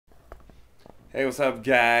Hey, what's up,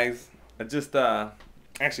 guys? I just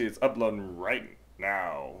actually it's uploading right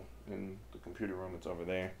now in the computer room. It's over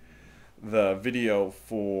there. The video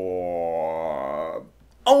for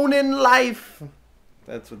owning life.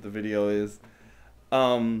 That's what the video is.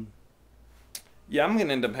 Um, yeah, I'm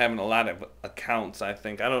gonna end up having a lot of accounts. I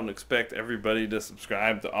think I don't expect everybody to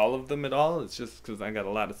subscribe to all of them at all. It's just because I got a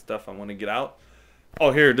lot of stuff I want to get out.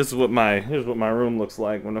 Oh, here's what my room looks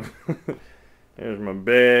like when I'm. Here's my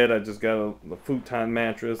bed. I just got the futon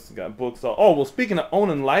mattress. Got books. Oh, well, speaking of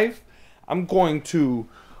owning life, I'm going to,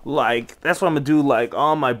 that's what I'm going to do,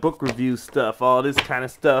 all my book review stuff, all this kind of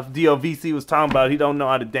stuff. DOVC was talking about he don't know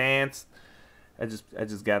how to dance. I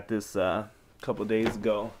just got this a couple days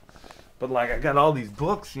ago. But, I got all these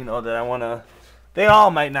books, that I want to, they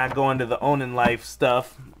all might not go into the owning life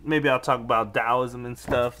stuff. Maybe I'll talk about Taoism and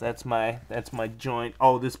stuff. That's my joint.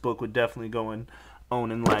 Oh, this book would definitely go in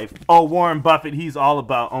owning life. Oh, Warren Buffett, he's all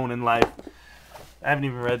about owning life. I haven't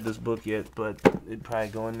even read this book yet, but it'd probably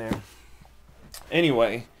go in there.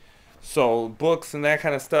 Anyway, so books and that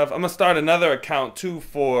kind of stuff. I'm gonna start another account too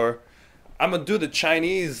I'm gonna do the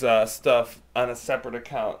Chinese stuff on a separate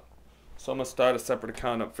account. So I'm gonna start a separate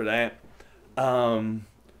account up for that.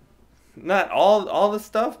 Not all the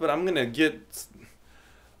stuff, but I'm gonna get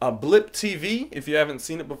a Blip TV. If you haven't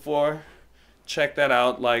seen it before, check that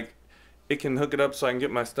out. It can hook it up so I can get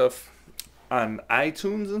my stuff on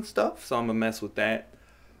iTunes and stuff. So I'm gonna mess with that.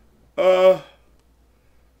 Yeah,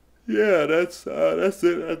 that's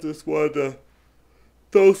it. I just wanted to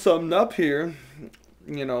throw something up here,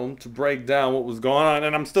 to break down what was going on.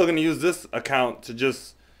 And I'm still gonna use this account to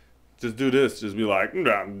just do this. Just be like at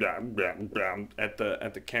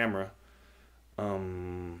the camera.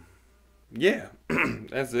 Yeah,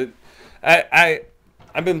 that's it.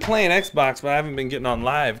 I've been playing Xbox, but I haven't been getting on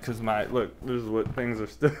live because this is what things are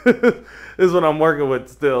still. This is what I'm working with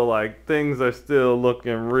still. Things are still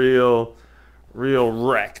looking real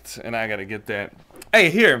wrecked, and I gotta get that. Hey,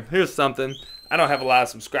 here's something. I don't have a lot of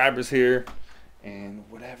subscribers here, and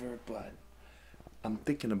whatever, but I'm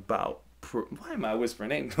thinking about. Why am I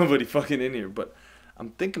whispering? Ain't nobody fucking in here, but I'm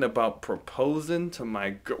thinking about proposing to my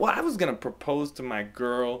girl. Well, I was gonna propose to my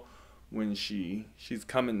girl when she's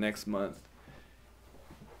coming next month.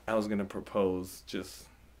 I was gonna propose, just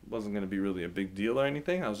wasn't gonna be really a big deal or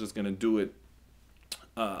anything. I was just gonna do it.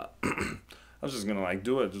 I was just gonna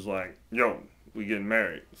do it, just yo, we getting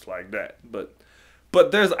married. It's like that. But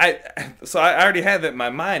so I already had that in my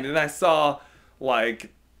mind, and I saw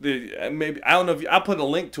maybe I don't know if I'll put a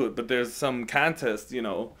link to it, but there's some contest,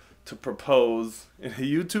 to propose in a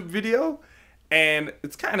YouTube video, and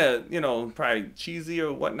it's kind of probably cheesy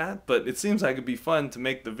or whatnot, but it seems like it'd be fun to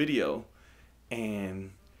make the video.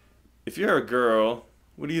 And if you're a girl,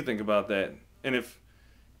 what do you think about that? And if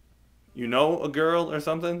you know a girl or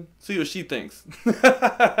something, see what she thinks. But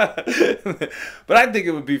I think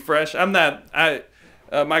it would be fresh. My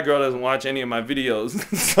girl doesn't watch any of my videos,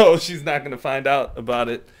 so she's not gonna find out about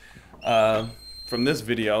it from this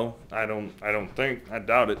video. I don't think. I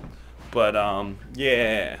doubt it. But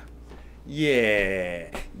yeah.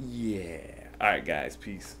 All right, guys.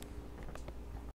 Peace.